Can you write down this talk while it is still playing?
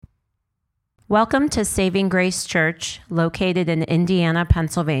Welcome to Saving Grace Church, located in Indiana,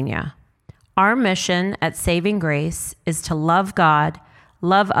 Pennsylvania. Our mission at Saving Grace is to love God,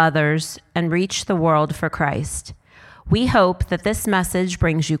 love others, and reach the world for Christ. We hope that this message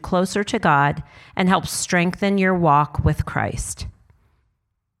brings you closer to God and helps strengthen your walk with Christ.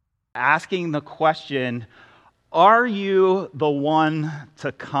 Asking the question, are you the one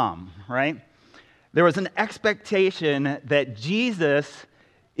to come, right? There was an expectation that Jesus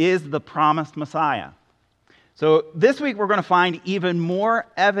is the promised Messiah. So this week we're going to find even more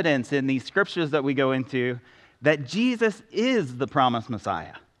evidence in these scriptures that we go into that Jesus is the promised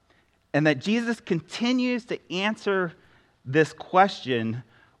Messiah and that Jesus continues to answer this question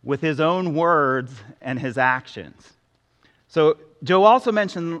with his own words and his actions. So Joe also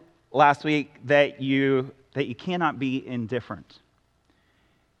mentioned last week that you cannot be indifferent.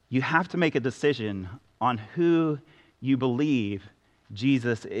 You have to make a decision on who you believe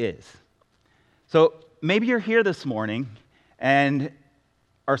Jesus is. So maybe you're here this morning and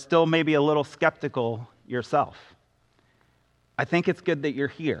are still maybe a little skeptical yourself. I think it's good that you're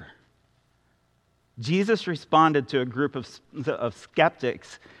here. Jesus responded to a group of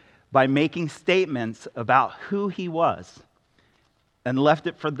skeptics by making statements about who he was and left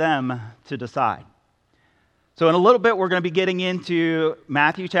it for them to decide. So in a little bit, we're going to be getting into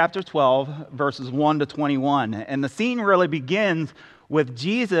Matthew chapter 12, verses 1 to 21. And the scene really begins with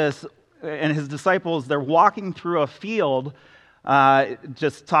Jesus and his disciples. They're walking through a field,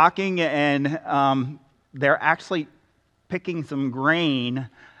 just talking, and they're actually picking some grain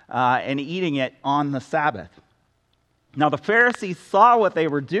and eating it on the Sabbath. Now, the Pharisees saw what they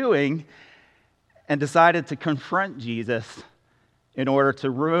were doing and decided to confront Jesus in order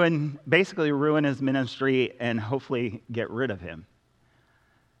to basically ruin his ministry and hopefully get rid of him.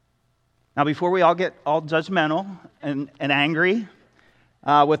 Now, before we all get all judgmental and angry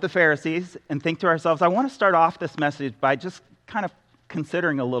with the Pharisees and think to ourselves, I want to start off this message by just kind of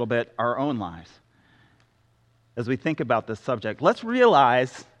considering a little bit our own lives as we think about this subject. Let's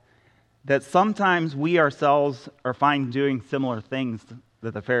realize that sometimes we ourselves are fine doing similar things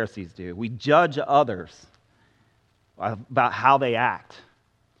that the Pharisees do. We judge others about how they act,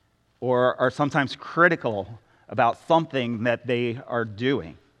 or are sometimes critical about something that they are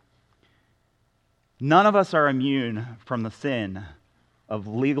doing. None of us are immune from the sin of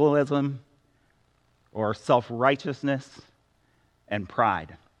legalism or self-righteousness and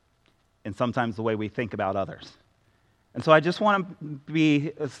pride, and sometimes the way we think about others. And so I just want to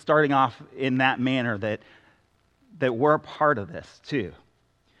be starting off in that manner that we're a part of this too.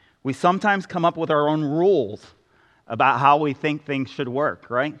 We sometimes come up with our own rules about how we think things should work,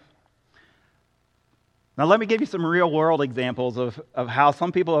 right? Now let me give you some real-world examples of how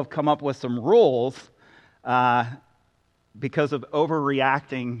some people have come up with some rules because of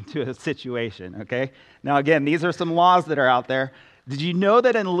overreacting to a situation, okay? Now again, these are some laws that are out there. Did you know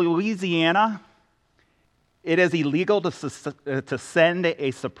that in Louisiana, it is illegal to send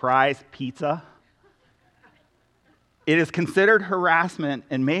a surprise pizza? It is considered harassment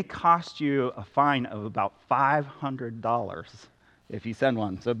and may cost you a fine of about $500 if you send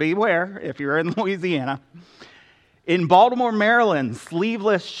one. So beware if you're in Louisiana. In Baltimore, Maryland,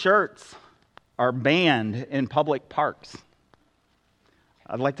 sleeveless shirts are banned in public parks.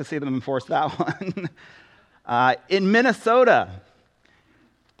 I'd like to see them enforce that one. In Minnesota,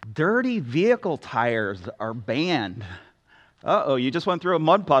 dirty vehicle tires are banned. Uh-oh, you just went through a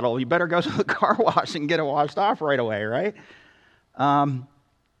mud puddle. You better go to the car wash and get it washed off right away, right? And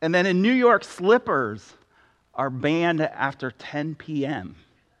then in New York, slippers are banned after 10 p.m.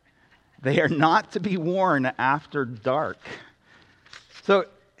 They are not to be worn after dark. So,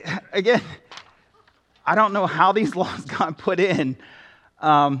 again, I don't know how these laws got put in.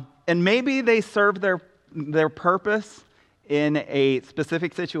 And maybe they serve their purpose in a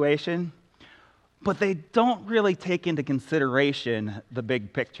specific situation, but they don't really take into consideration the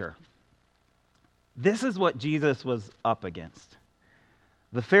big picture. This is what Jesus was up against.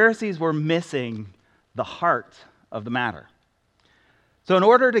 The Pharisees were missing the heart of the matter. So in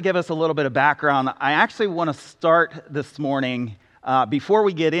order to give us a little bit of background, I actually want to start this morning, before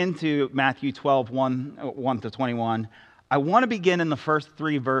we get into Matthew 12, 1 to 21, I want to begin in the first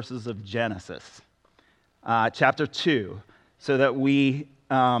 3 verses of Genesis, chapter 2, so that we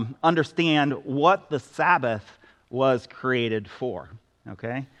understand what the Sabbath was created for,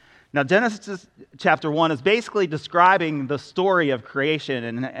 okay? Now, Genesis chapter 1 is basically describing the story of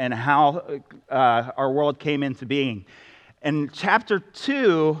creation and how our world came into being. And chapter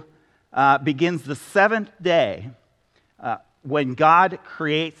 2 begins the 7th day when God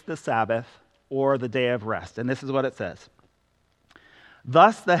creates the Sabbath or the day of rest. And this is what it says.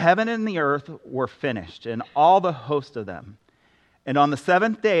 Thus the heaven and the earth were finished, and all the host of them. And on the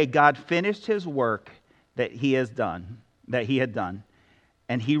seventh day, God finished his work that he had done,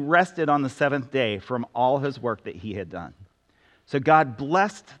 and he rested on the seventh day from all his work that he had done. So God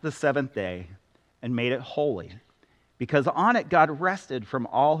blessed the seventh day and made it holy, because on it God rested from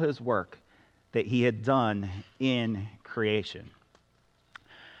all his work that he had done in creation.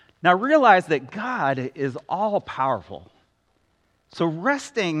 Now realize that God is all powerful. So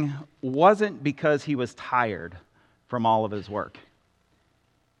resting wasn't because he was tired from all of his work.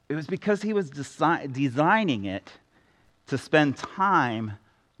 It was because he was designing it to spend time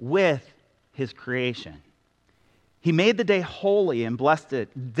with his creation. He made the day holy and blessed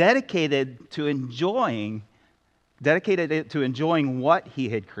it, dedicated it to enjoying what he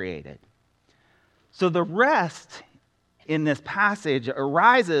had created. So the rest in this passage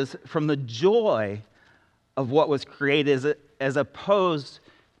arises from the joy of what was created as opposed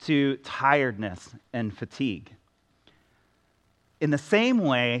to tiredness and fatigue. In the same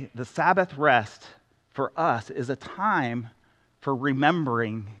way, the Sabbath rest for us is a time for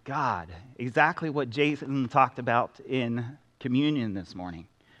remembering God. Exactly what Jason talked about in communion this morning.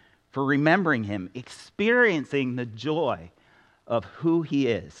 For remembering him, experiencing the joy of who he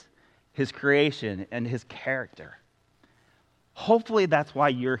is, his creation, and his character. Hopefully that's why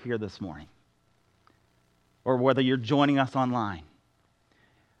you're here this morning, or whether you're joining us online.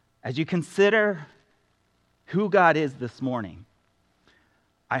 As you consider who God is this morning,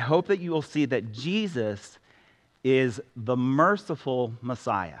 I hope that you will see that Jesus is the merciful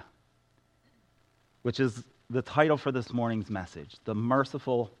Messiah, which is the title for this morning's message, the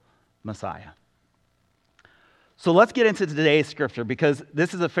merciful Messiah. So let's get into today's scripture, because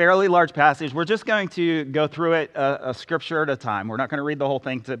this is a fairly large passage. We're just going to go through it a scripture at a time. We're not going to read the whole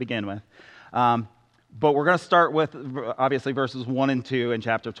thing to begin with. But we're going to start with, obviously, verses 1 and 2 in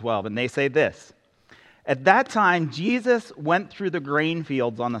chapter 12. And they say this: At that time, Jesus went through the grain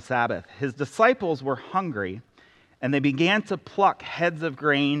fields on the Sabbath. His disciples were hungry, and they began to pluck heads of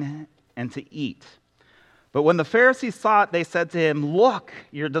grain and to eat. But when the Pharisees saw it, they said to him, "Look,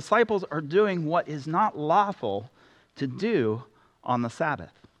 your disciples are doing what is not lawful to do on the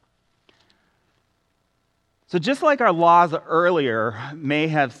Sabbath." So just like our laws earlier may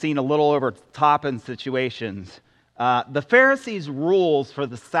have seen a little over the top in situations, the Pharisees' rules for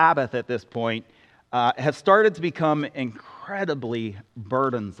the Sabbath at this point have started to become incredibly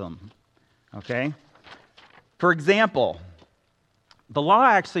burdensome. Okay? For example, the law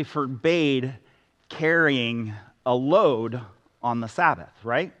actually forbade carrying a load on the Sabbath,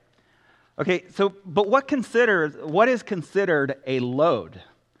 right? Okay, so, but what is considered a load?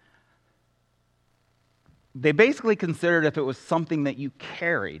 They basically considered if it was something that you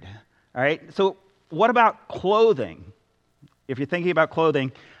carried, all right? So what about clothing? If you're thinking about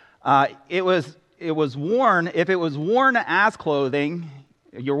clothing, it was worn, if it was worn as clothing,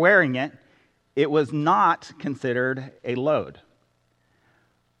 you're wearing it, it was not considered a load.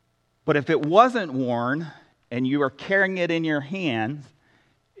 But if it wasn't worn and you were carrying it in your hands,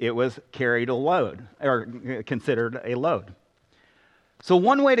 it was carried a load, or considered a load. So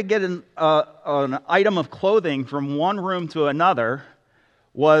one way to get an item of clothing from one room to another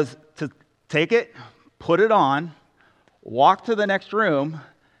was to take it, put it on, walk to the next room,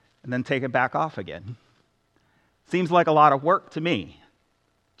 and then take it back off again. Seems like a lot of work to me,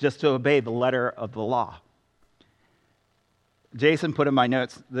 just to obey the letter of the law. Jason put in my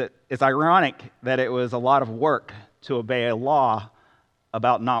notes that it's ironic that it was a lot of work to obey a law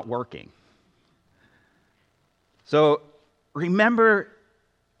about not working. So remember,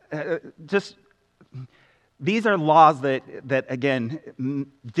 these are laws that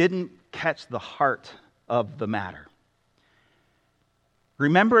again, didn't catch the heart of the matter.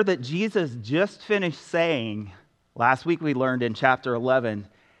 Remember that Jesus just finished saying, last week we learned in chapter 11,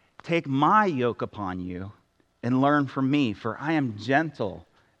 "Take my yoke upon you and learn from me, for I am gentle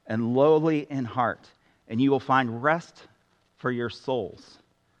and lowly in heart, and you will find rest for your souls.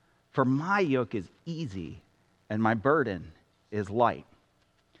 For my yoke is easy and my burden is light."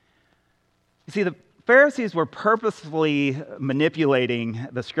 You see, the Pharisees were purposefully manipulating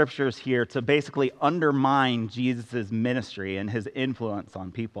the scriptures here to basically undermine Jesus' ministry and his influence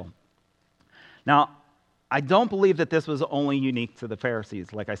on people. Now, I don't believe that this was only unique to the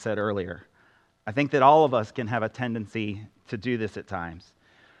Pharisees, like I said earlier. I think that all of us can have a tendency to do this at times.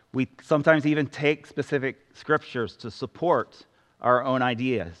 We sometimes even take specific scriptures to support our own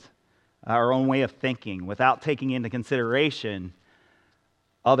ideas, our own way of thinking, without taking into consideration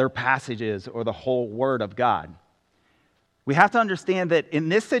other passages or the whole Word of God. We have to understand that in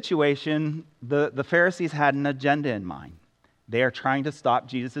this situation, the Pharisees had an agenda in mind. They are trying to stop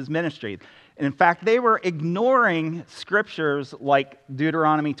Jesus' ministry. And in fact, they were ignoring scriptures like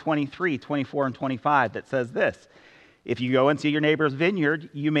Deuteronomy 23, 24, and 25 that says this: if you go into your neighbor's vineyard,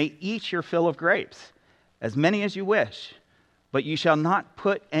 you may eat your fill of grapes, as many as you wish, but you shall not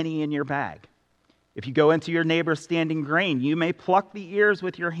put any in your bag. If you go into your neighbor's standing grain, you may pluck the ears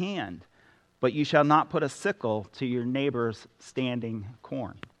with your hand, but you shall not put a sickle to your neighbor's standing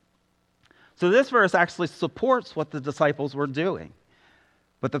corn. So this verse actually supports what the disciples were doing.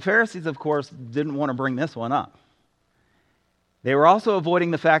 But the Pharisees, of course, didn't want to bring this one up. They were also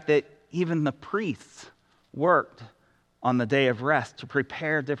avoiding the fact that even the priests worked on the day of rest to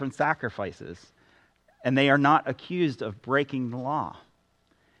prepare different sacrifices, and they are not accused of breaking the law.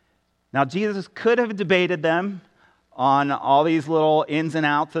 Now, Jesus could have debated them on all these little ins and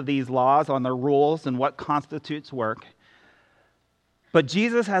outs of these laws, on the rules and what constitutes work. But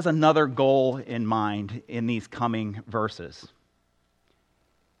Jesus has another goal in mind in these coming verses.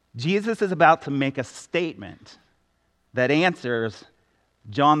 Jesus is about to make a statement that answers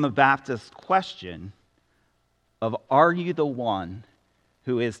John the Baptist's question of, are you the one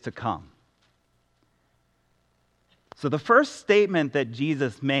who is to come? So the first statement that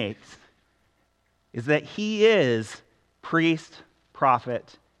Jesus makes is that he is priest,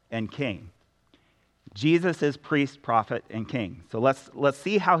 prophet, and king. Jesus is priest, prophet, and king. So let's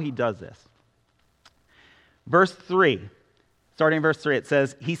see how he does this. Verse 3, starting in verse 3, it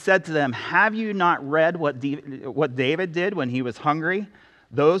says, he said to them, have you not read what David did when he was hungry?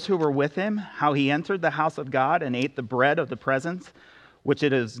 Those who were with him, how he entered the house of God and ate the bread of the presence, which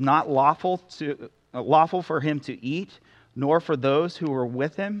it is not lawful for him to eat, nor for those who were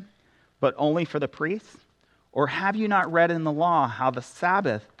with him, but only for the priests? Or have you not read in the law how the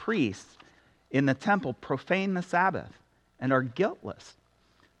Sabbath priests in the temple profane the Sabbath and are guiltless?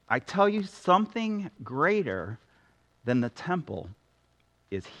 I tell you, something greater than the temple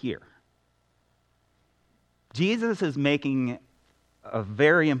is here. Jesus is making a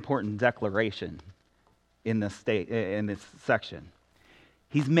very important declaration in this section.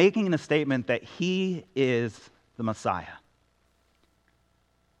 He's making the statement that he is the Messiah.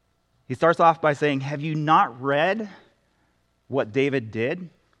 He starts off by saying, have you not read what David did?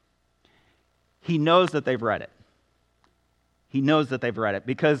 He knows that they've read it. He knows that they've read it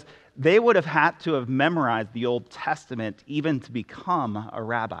because they would have had to have memorized the Old Testament even to become a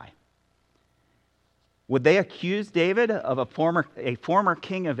rabbi. Would they accuse David of a former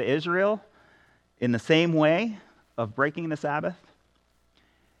king of Israel in the same way of breaking the Sabbath?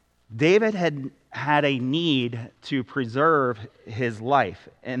 David had a need to preserve his life,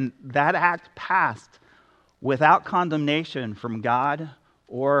 and that act passed without condemnation from God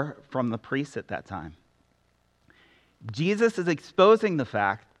or from the priests at that time. Jesus is exposing the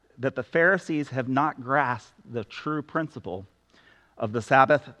fact that the Pharisees have not grasped the true principle of the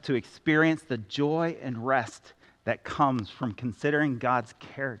Sabbath to experience the joy and rest that comes from considering God's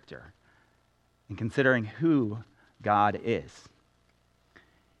character and considering who God is.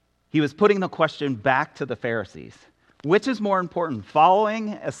 He was putting the question back to the Pharisees. Which is more important, following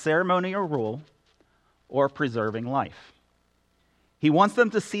a ceremonial rule or preserving life? He wants them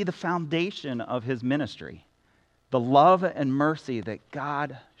to see the foundation of his ministry, the love and mercy that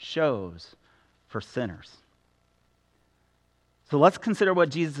God shows for sinners. So let's consider what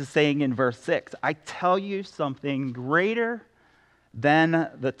Jesus is saying in verse 6. I tell you something greater than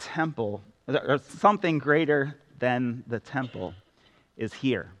the temple, or something greater than the temple is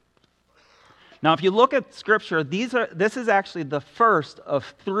here. Now, if you look at Scripture, this is actually the first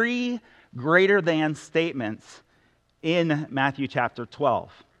of three greater than statements in Matthew chapter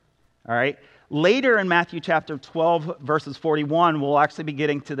 12. All right? Later in Matthew chapter 12, verses 41, we'll actually be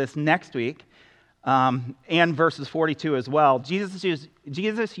getting to this next week, and verses 42 as well. Jesus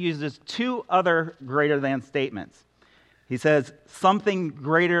uses two other greater than statements. He says, something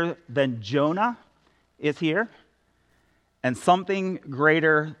greater than Jonah is here, and something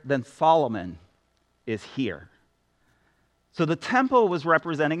greater than Solomon is here. So the temple was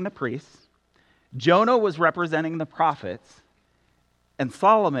representing the priests, Jonah was representing the prophets, and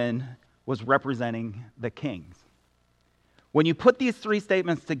Solomon was representing the kings. When you put these three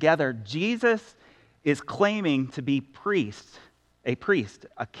statements together, Jesus is claiming to be a priest,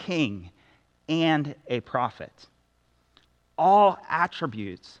 a king, and a prophet. All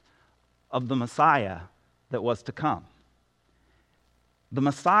attributes of the Messiah that was to come. The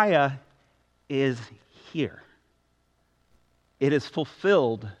Messiah is here. It is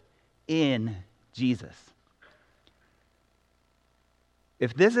fulfilled in Jesus.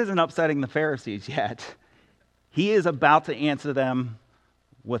 If this isn't upsetting the Pharisees yet, he is about to answer them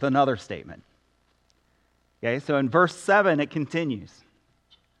with another statement. Okay, so in verse 7, it continues.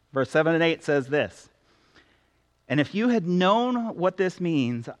 Verse 7 and 8 says this, "And if you had known what this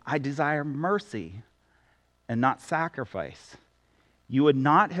means, I desire mercy and not sacrifice, you would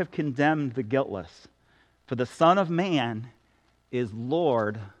not have condemned the guiltless, for the Son of Man is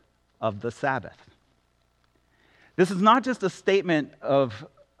Lord of the Sabbath." This is not just a statement of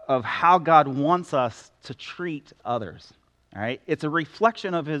how God wants us to treat others. All right? It's a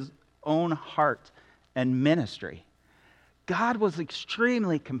reflection of his own heart and ministry. God was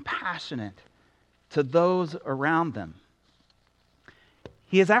extremely compassionate to those around them.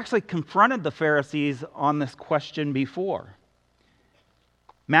 He has actually confronted the Pharisees on this question before.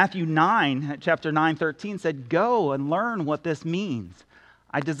 Matthew 9, chapter 9:13 said, "Go and learn what this means.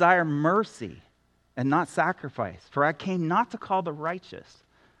 I desire mercy and not sacrifice, for I came not to call the righteous,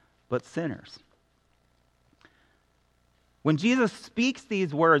 but sinners." When Jesus speaks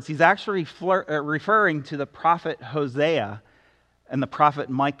these words, he's actually referring to the prophet Hosea and the prophet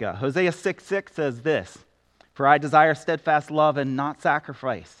Micah. Hosea 6:6 says this, "For I desire steadfast love and not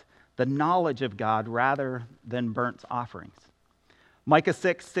sacrifice, the knowledge of God rather than burnt offerings." Micah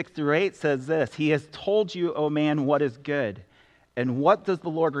 6:6-8 says this, "He has told you, O man, what is good. And what does the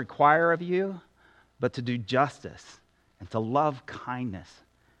Lord require of you? But to do justice and to love kindness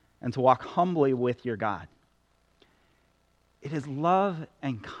and to walk humbly with your God." It is love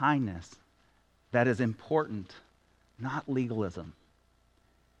and kindness that is important, not legalism.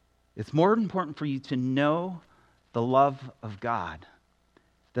 It's more important for you to know the love of God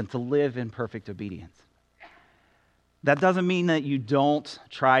than to live in perfect obedience. That doesn't mean that you don't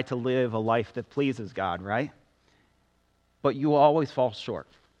try to live a life that pleases God, right? But you will always fall short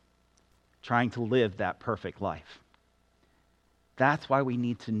trying to live that perfect life. That's why we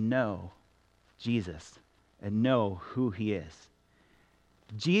need to know Jesus and know who he is.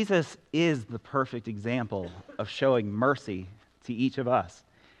 Jesus is the perfect example of showing mercy to each of us.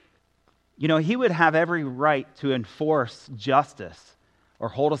 You know, he would have every right to enforce justice or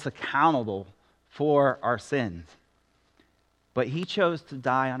hold us accountable for our sins. But he chose to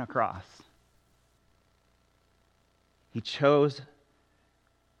die on a cross. He chose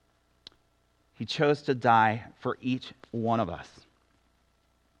to die for each one of us.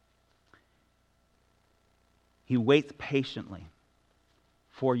 He waits patiently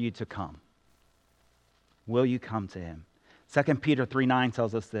for you to come. Will you come to him? 2 Peter 3:9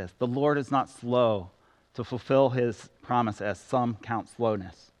 tells us this, "The Lord is not slow to fulfill his promise, as some count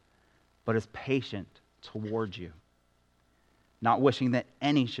slowness, but is patient toward you, not wishing that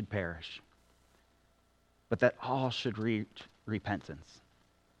any should perish, but that all should reach repentance."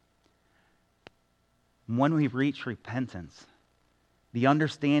 When we reach repentance, the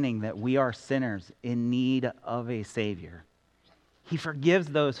understanding that we are sinners in need of a Savior, he forgives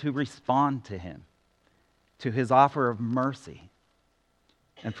those who respond to him, to his offer of mercy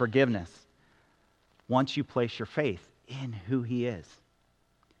and forgiveness. Once you place your faith in who he is,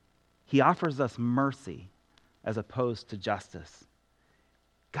 he offers us mercy as opposed to justice.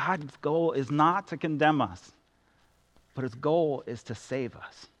 God's goal is not to condemn us, but his goal is to save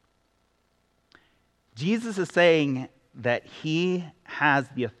us. Jesus is saying that he has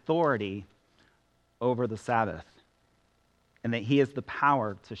the authority over the Sabbath and that he has the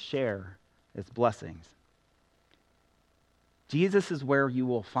power to share its blessings. Jesus is where you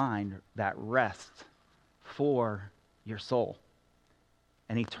will find that rest for your soul,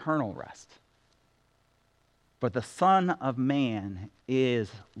 an eternal rest. But the Son of Man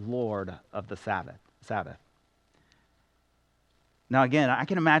is Lord of the Sabbath. Now again, I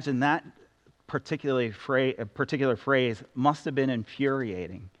can imagine that particular phrase must have been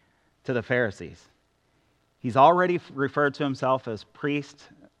infuriating to the Pharisees. He's already referred to himself as priest,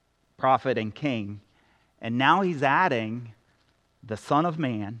 prophet, and king, and now he's adding the Son of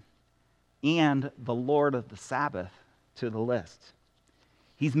Man and the Lord of the Sabbath to the list.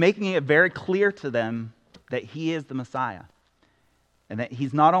 He's making it very clear to them that he is the Messiah, and that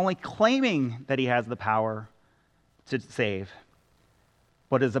he's not only claiming that he has the power to save,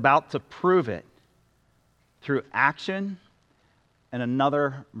 but is about to prove it through action and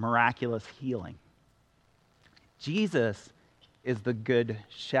another miraculous healing. Jesus is the good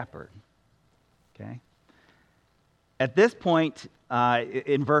shepherd. Okay? At this point,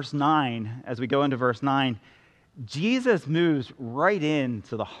 in verse 9, as we go into verse 9, Jesus moves right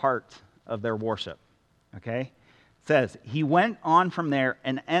into the heart of their worship. Okay? It says, "He went on from there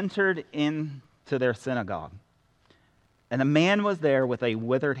and entered into their synagogue. And a man was there with a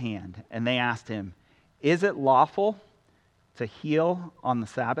withered hand, and they asked him, 'Is it lawful to heal on the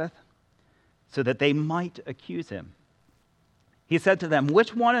Sabbath?' So that they might accuse him. He said to them,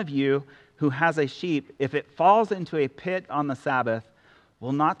 'Which one of you who has a sheep, if it falls into a pit on the Sabbath,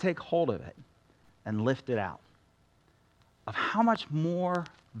 will not take hold of it and lift it out? Of how much more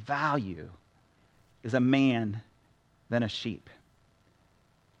value is a man than a sheep?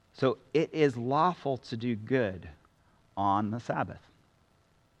 So it is lawful to do good on the Sabbath.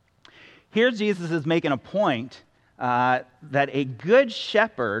 Here Jesus is making a point that a good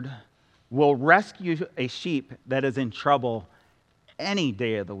shepherd will rescue a sheep that is in trouble any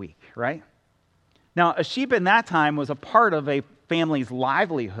day of the week, right? Now, a sheep in that time was a part of a family's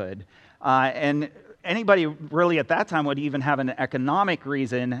livelihood, and anybody really at that time would even have an economic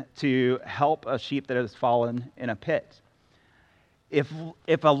reason to help a sheep that has fallen in a pit.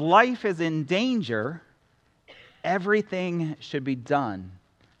 If a life is in danger, everything should be done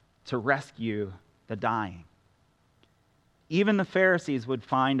to rescue the dying. Even the Pharisees would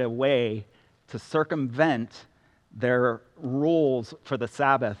find a way to circumvent their rules for the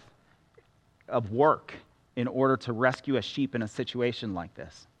Sabbath of work in order to rescue a sheep in a situation like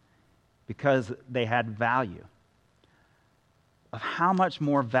this, because they had value. Of how much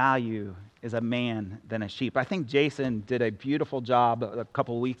more value is a man than a sheep? I think Jason did a beautiful job a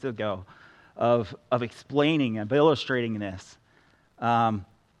couple of weeks ago of explaining and illustrating this.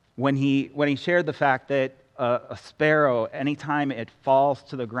 When he shared the fact that a sparrow, anytime it falls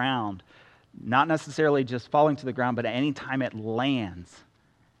to the ground, not necessarily just falling to the ground, but anytime it lands,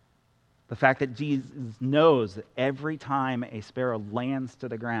 the fact that Jesus knows that every time a sparrow lands to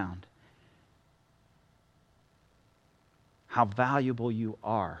the ground, how valuable you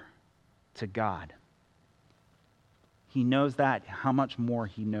are to God. He knows that, how much more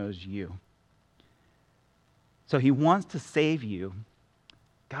he knows you. So he wants to save you.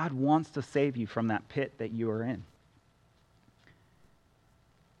 God wants to save you from that pit that you are in.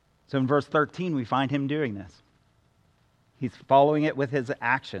 So in verse 13, we find him doing this. He's following it with his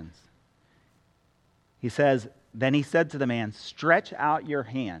actions. He says, "Then he said to the man, 'Stretch out your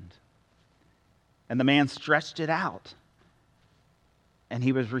hand.' And the man stretched it out, and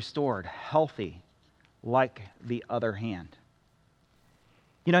he was restored, healthy, like the other hand."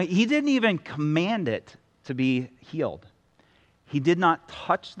 You know, he didn't even command it to be healed. He did not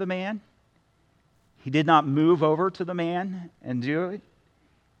touch the man. He did not move over to the man and do it.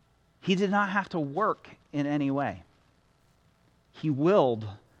 He did not have to work in any way. He willed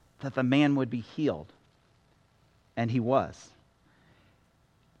that the man would be healed, and he was.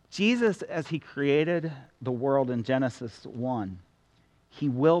 Jesus, as he created the world in Genesis 1, he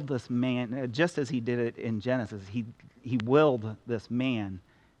willed this man, just as he did it in Genesis, he willed this man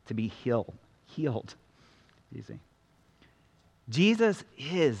to be healed. You see. Jesus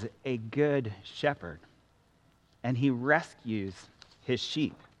is a good shepherd, and he rescues his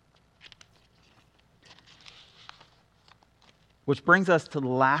sheep. Which brings us to the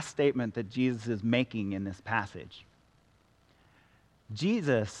last statement that Jesus is making in this passage.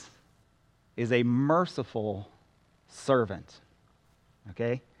 Jesus is a merciful servant.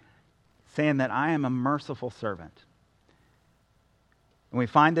 Okay? Saying that I am a merciful servant. And we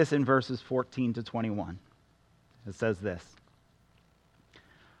find this in verses 14 to 21. It says this: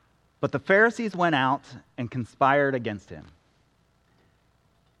 "But the Pharisees went out and conspired against him,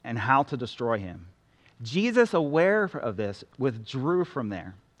 and how to destroy him. Jesus, aware of this, withdrew from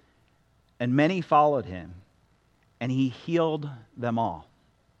there, and many followed him, and he healed them all,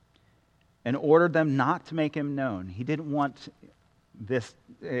 and ordered them not to make him known." He didn't want this,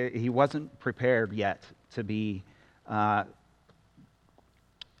 he wasn't prepared yet to being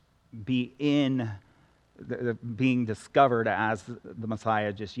discovered as the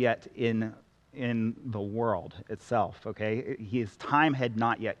Messiah just yet in the world itself, okay? His time had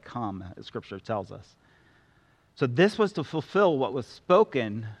not yet come, as Scripture tells us. So this was to fulfill what was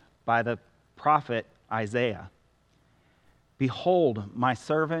spoken by the prophet Isaiah. "Behold, my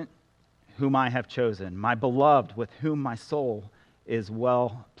servant whom I have chosen, my beloved with whom my soul is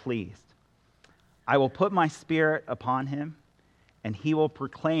well pleased. I will put my spirit upon him, and he will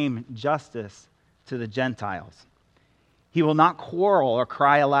proclaim justice to the Gentiles. He will not quarrel or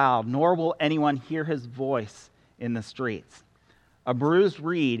cry aloud, nor will anyone hear his voice in the streets. A bruised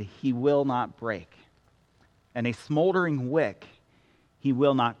reed he will not break, and a smoldering wick he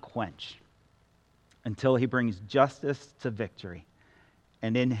will not quench, until he brings justice to victory.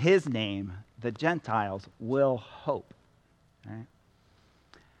 And in his name the Gentiles will hope." Right?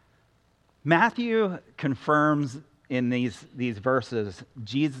 Matthew confirms in these verses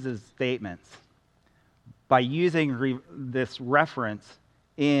Jesus' statements by using this reference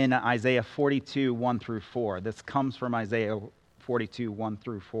in Isaiah 42, 1 through 4. This comes from Isaiah 42, 1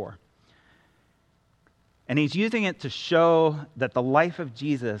 through 4. And he's using it to show that the life of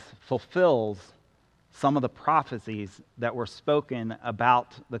Jesus fulfills some of the prophecies that were spoken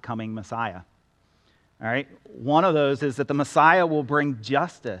about the coming Messiah. All right? One of those is that the Messiah will bring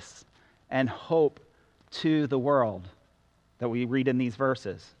justice and hope to the world that we read in these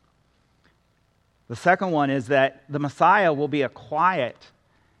verses. The second one is that the Messiah will be a quiet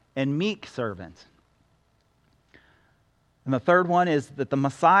and meek servant. And the third one is that the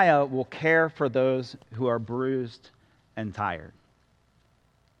Messiah will care for those who are bruised and tired.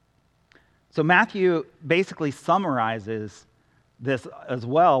 So Matthew basically summarizes this as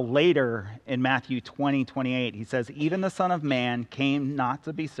well later in Matthew 20:28. He says, "Even the Son of Man came not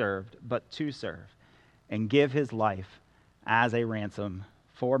to be served, but to serve, and give his life as a ransom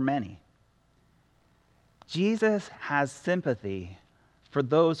for many." Jesus has sympathy for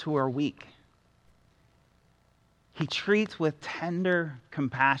those who are weak. He treats with tender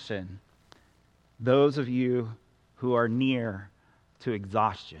compassion those of you who are near to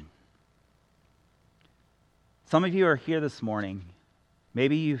exhaustion. Some of you are here this morning.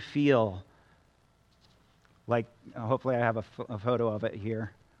 Maybe you feel like, hopefully I have a photo of it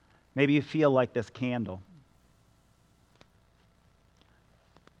here. Maybe you feel like this candle.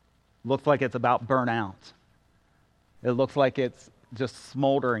 Looks like it's about burnt out. It looks like it's just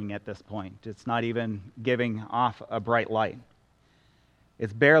smoldering at this point. It's not even giving off a bright light.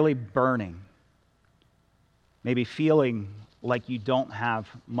 It's barely burning. Maybe feeling like you don't have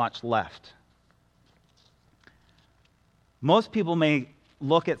much left. Most people may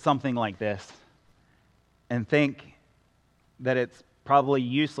look at something like this and think that it's probably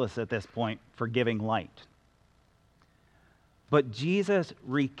useless at this point for giving light. But Jesus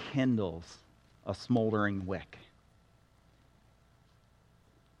rekindles a smoldering wick.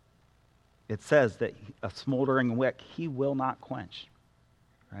 It says that a smoldering wick he will not quench,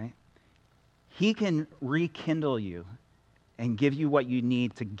 right? He can rekindle you and give you what you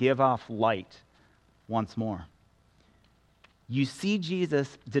need to give off light once more. You see,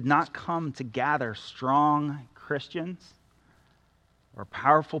 Jesus did not come to gather strong Christians or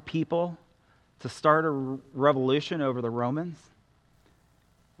powerful people to start a revolution over the Romans,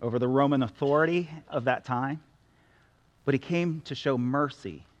 over the Roman authority of that time, but he came to show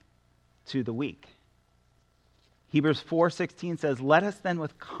mercy to the weak. Hebrews 4:16 says, "Let us then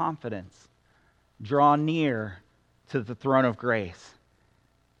with confidence draw near to the throne of grace,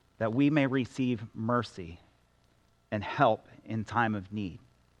 that we may receive mercy and help in time of need."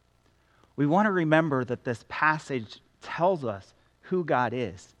 We want to remember that this passage tells us who God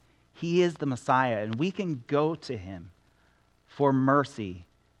is. He is the Messiah, and we can go to him for mercy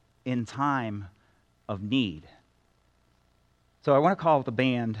in time of need. So I want to call the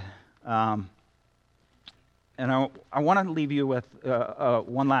band, and I want to leave you with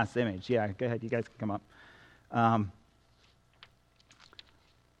one last image. Yeah, go ahead. You guys can come up. I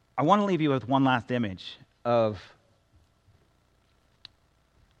want to leave you with one last image of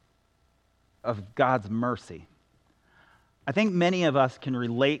God's mercy. I think many of us can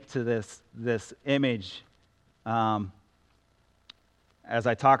relate to this image as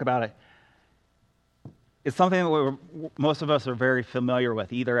I talk about it. It's something that most of us are very familiar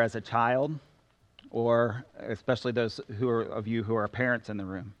with, either as a child or especially those of you who are parents in the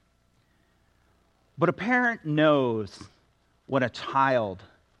room. But a parent knows when a child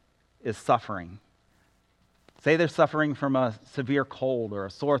is suffering. Say they're suffering from a severe cold or a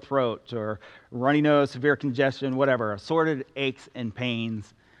sore throat or runny nose, severe congestion, whatever, assorted aches and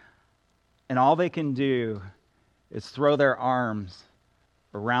pains. And all they can do is throw their arms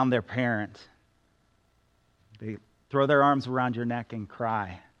around their parent. They throw their arms around your neck and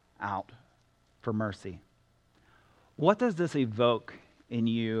cry out for mercy. What does this evoke in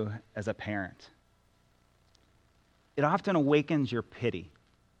you as a parent? It often awakens your pity,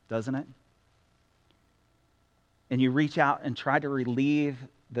 doesn't it? And you reach out and try to relieve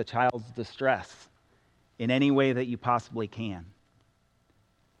the child's distress in any way that you possibly can.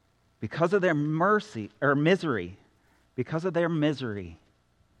 Because of their misery,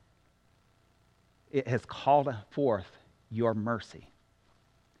 it has called forth your mercy.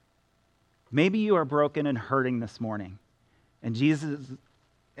 Maybe you are broken and hurting this morning, and Jesus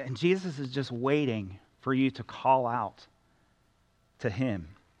is just waiting for you to call out to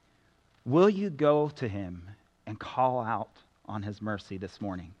him. Will you go to him and call out on his mercy this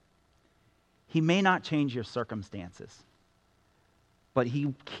morning? He may not change your circumstances, but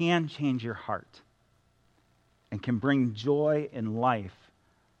he can change your heart and can bring joy in life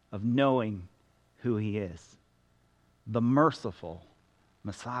of knowing who he is, the merciful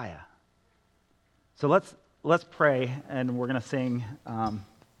Messiah. So let's pray, and we're going to sing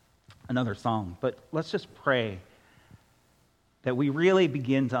another song, but let's just pray that we really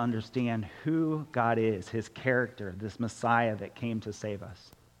begin to understand who God is, his character, this Messiah that came to save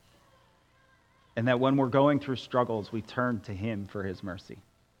us. And that when we're going through struggles, we turn to him for his mercy.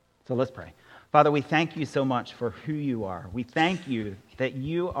 So let's pray. Father, we thank you so much for who you are. We thank you that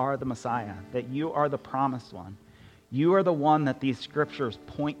you are the Messiah, that you are the promised one. You are the one that these scriptures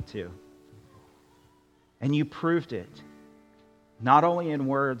point to. And you proved it, not only in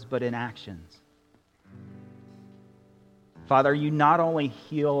words, but in actions. Father, you not only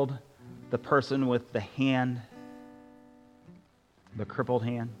healed the person with the hand, the crippled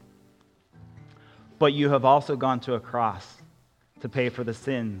hand, but you have also gone to a cross to pay for the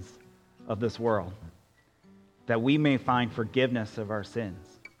sins of this world, that we may find forgiveness of our sins.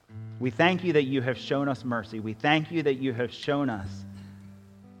 We thank you that you have shown us mercy. We thank you that you have shown us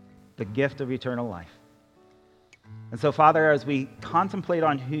the gift of eternal life. And so, Father, as we contemplate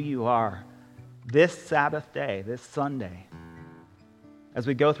on who you are this Sabbath day, this Sunday, as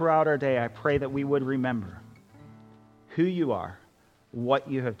we go throughout our day, I pray that we would remember who you are, what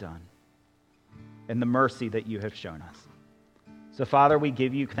you have done, and the mercy that you have shown us. So, Father, we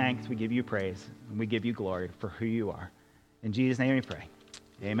give you thanks, we give you praise, and we give you glory for who you are. In Jesus' name we pray.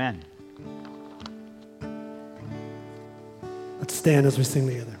 Amen. Let's stand as we sing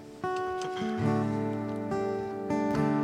together.